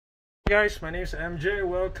Guys, my name is MJ.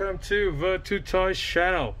 Welcome to the Two Toys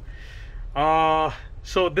channel.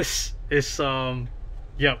 So this is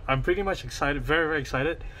yeah, I'm pretty much excited, very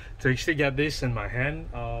excited to actually get this in my hand.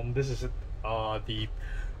 This is the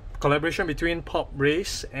collaboration between Pop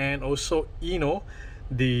Race and also INNO,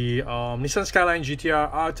 the Nissan Skyline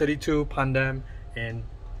GTR R32 PANDEM and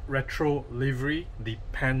retro livery, the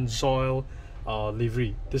Pennzoil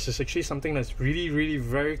livery. This is actually something that's really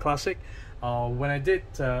very classic. When I did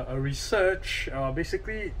a research,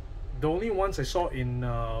 basically the only ones I saw in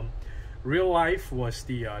real life was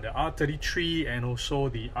the R33 and also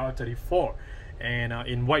the R34, and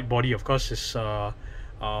in white body. Of course, is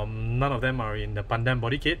none of them are in the PANDEM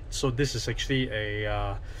body kit. So this is actually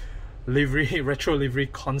a livery, retro livery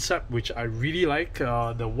concept, which I really like.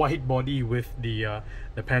 The white body with the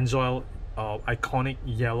Pennzoil iconic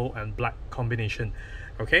yellow and black combination.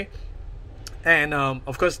 Okay. And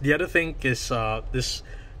of course, the other thing is this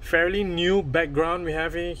fairly new background we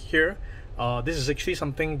have here. This is actually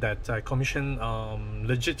something that I commissioned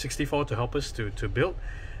Legit64 to help us to build.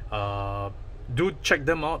 Do check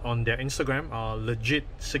them out on their Instagram,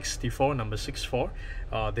 Legit64 number 64.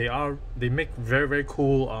 They make very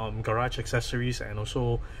cool garage accessories and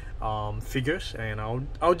also figures. And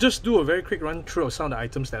I'll just do a very quick run through of some of the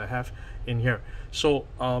items that I have in here. So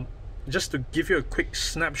just to give you a quick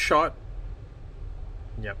snapshot.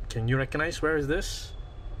 Yep, can you recognize where is this?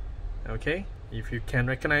 Okay, if you can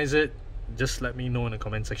recognize it, just let me know in the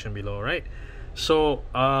comment section below. Right, so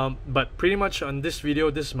but pretty much on this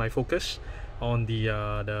video, this is my focus on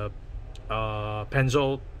the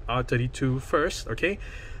Pennzoil R32 first. Okay,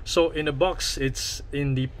 so in the box, it's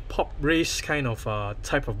in the Pop Race kind of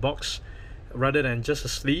type of box rather than just a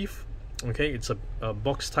sleeve. Okay, it's a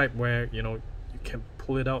box type where you can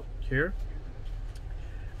pull it out here.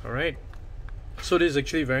 All right. So this is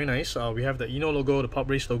actually very nice. We have the INNO logo, the Pop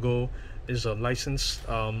Race logo. This is a licensed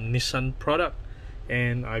Nissan product,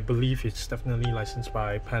 and I believe it's definitely licensed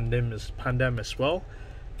by PANDEM as well.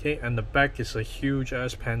 Okay, and the back is a huge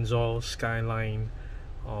ass Pennzoil Skyline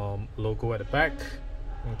logo at the back.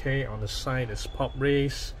 Okay, on the side is Pop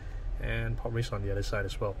Race, and Pop Race on the other side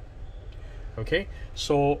as well. Okay,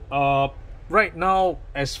 so right now,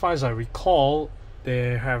 as far as I recall,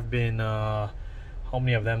 there have been how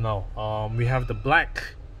many of them now? We have the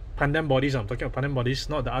black PANDEM bodies. I'm talking about PANDEM bodies,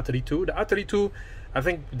 not the R32. The R32, I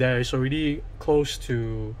think there is already close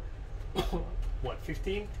to what,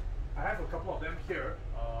 15? I have a couple of them here.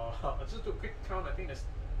 Let's just do a quick count. I think there's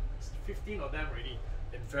 15 of them already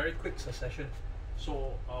in very quick succession.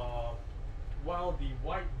 So while the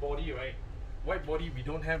white body, we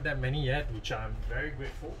don't have that many yet, which I'm very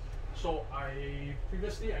grateful. So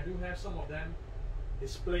previously I do have some of them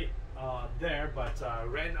displayed there, but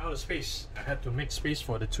ran out of space. I had to make space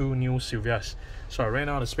for the two new Silvias, so I ran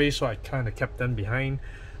out of space, so I kind of kept them behind.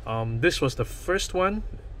 This was the first one.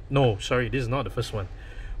 No, sorry, this is not the first one.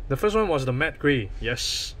 The first one was the matte gray.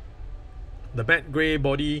 Yes, the matte gray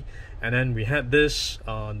body, and then we had this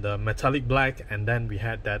the metallic black, and then we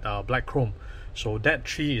had that black chrome. So that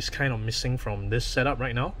tree is kind of missing from this setup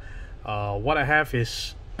right now. What I have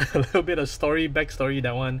is a little bit of backstory.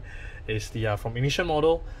 That one is the from INNO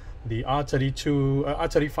model, the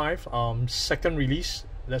R35 second release.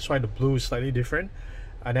 That's why the blue is slightly different.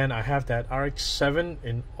 And then I have that RX-7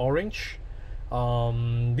 in orange.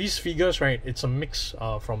 These figures, right, it's a mix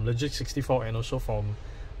from Legit64 and also from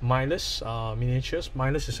Miles Miniatures.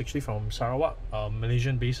 Miles is actually from Sarawak,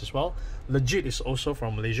 Malaysian base as well. Legit is also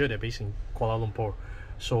from Malaysia. They're based in Kuala Lumpur.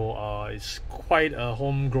 So it's quite a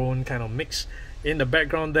homegrown kind of mix. In the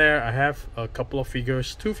background there, I have a couple of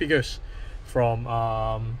figures, two figures from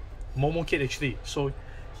Momo Kid actually. So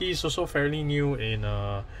he's also fairly new in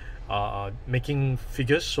making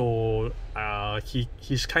figures. So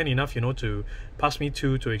he's kind enough, to pass me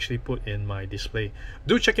two to actually put in my display.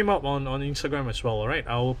 Do check him out on Instagram as well. Alright,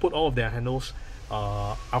 I will put all of their handles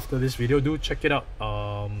after this video. Do check it out.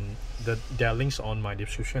 Their links on my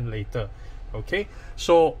description later. Okay,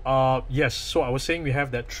 so yes, so I was saying we have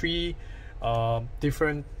that three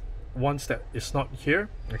different ones that is not here.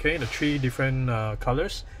 Okay, the three different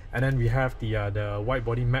colors, and then we have the white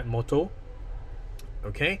body matte moto.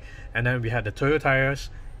 Okay, and then we had the Toyo tires,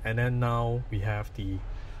 and then now we have the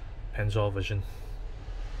Pennzoil version.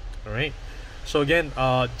 All right, so again,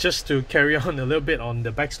 just to carry on a little bit on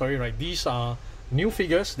the backstory, right, these are new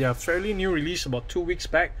figures. They are fairly new release, about 2 weeks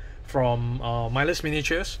back from Miles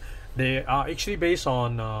Miniatures. They are actually based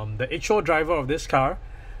on the HO driver of this car,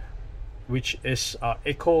 which is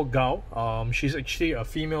Echo Gao. She's actually a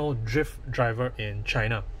female drift driver in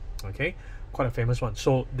China. Okay, quite a famous one.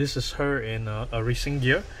 So this is her in a racing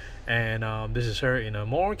gear, and this is her in a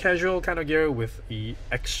more casual kind of gear with the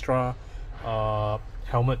extra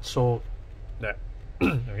helmet, so that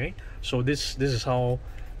okay, so this is how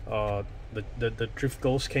the drift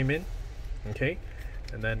ghost came in, okay,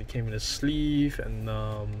 and then it came in a sleeve, and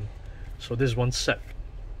so this is one set.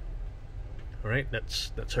 All right,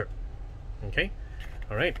 that's her. Okay,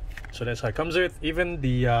 all right, so that's how it comes with. Even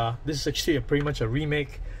the this is actually pretty much a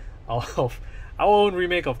remake of our own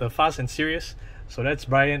remake of the Fast and Furious. So that's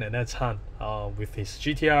Brian and that's Han with his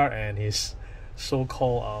GTR and his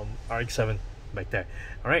so-called RX-7 back there.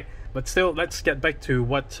 All right, but still, let's get back to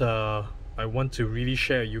what I want to really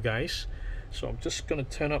share you guys. So I'm just gonna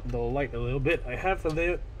turn up the light a little bit. I have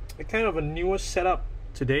a kind of a newer setup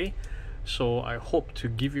today, so I hope to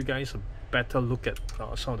give you guys a better look at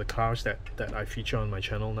some of the cars that I feature on my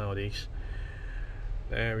channel nowadays.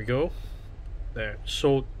 There we go. There.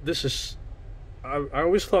 So this is, I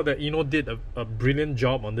always thought that INNO did a brilliant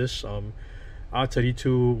job on this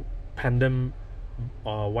R32 PANDEM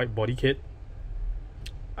white body kit.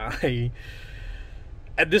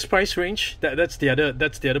 At this price range, that's the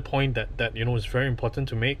other point that you know is very important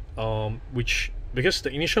to make, which, because the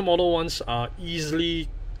initial model ones are easily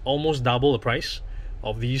almost double the price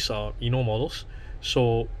of these INNO models.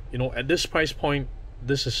 So you know, at this price point,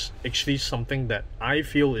 this is actually something that I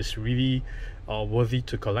feel is really worthy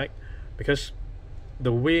to collect, because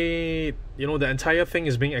the way, you know, the entire thing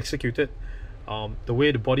is being executed, the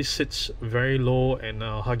way the body sits very low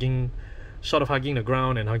and sort of hugging the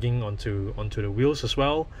ground and hugging onto the wheels as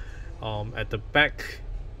well. At the back,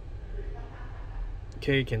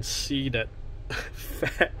 okay, you can see that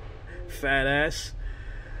fat ass,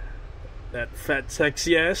 that fat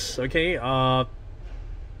sexy ass. Okay, the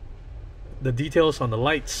details on the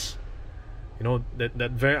lights, you know,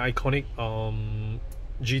 that very iconic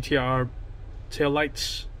GTR tail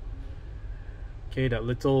lights. Okay, that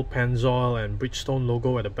little Pennzoil and Bridgestone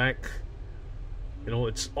logo at the back. You know,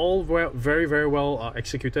 it's all very well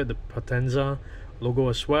executed. The Potenza logo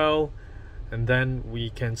as well, and then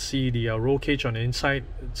we can see the roll cage on the inside.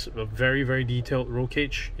 It's a very detailed roll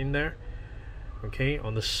cage in there. Okay,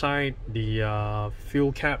 on the side, the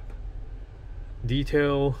fuel cap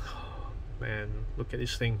detail. Man, look at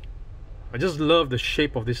this thing. I just love the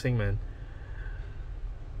shape of this thing, man.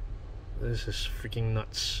 This is freaking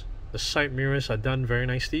nuts. The side mirrors are done very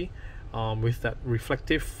nicely with that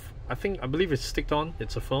reflective, I believe it's sticked on.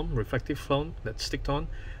 It's a film, reflective film that's sticked on.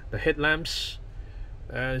 The headlamps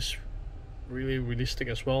is really realistic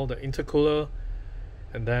as well. The intercooler,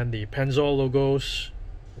 and then the Pennzoil logos,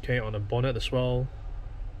 okay, on the bonnet as well.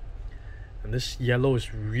 And this yellow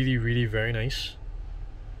is really very nice.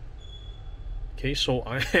 Okay, so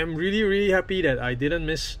I am really happy that I didn't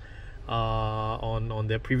miss on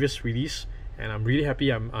their previous release, and I'm really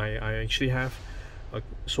happy I actually have a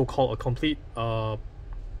so-called a complete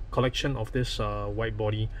collection of this white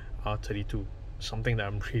body R32, something that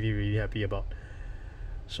I'm really happy about.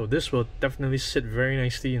 So this will definitely sit very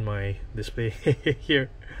nicely in my display here.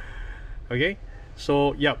 Okay,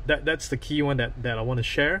 so yeah, that's the key one that I want to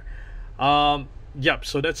share. Yep,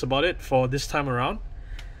 so that's about it for this time around.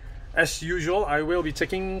 As usual, I will be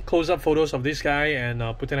taking close-up photos of this guy and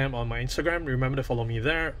putting them on my Instagram. Remember to follow me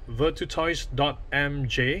there,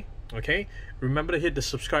 virtutoys.mj. Okay, remember to hit the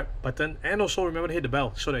subscribe button, and also remember to hit the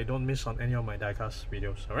bell so that you don't miss on any of my diecast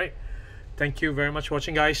videos. Alright, thank you very much for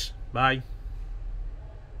watching, guys. Bye.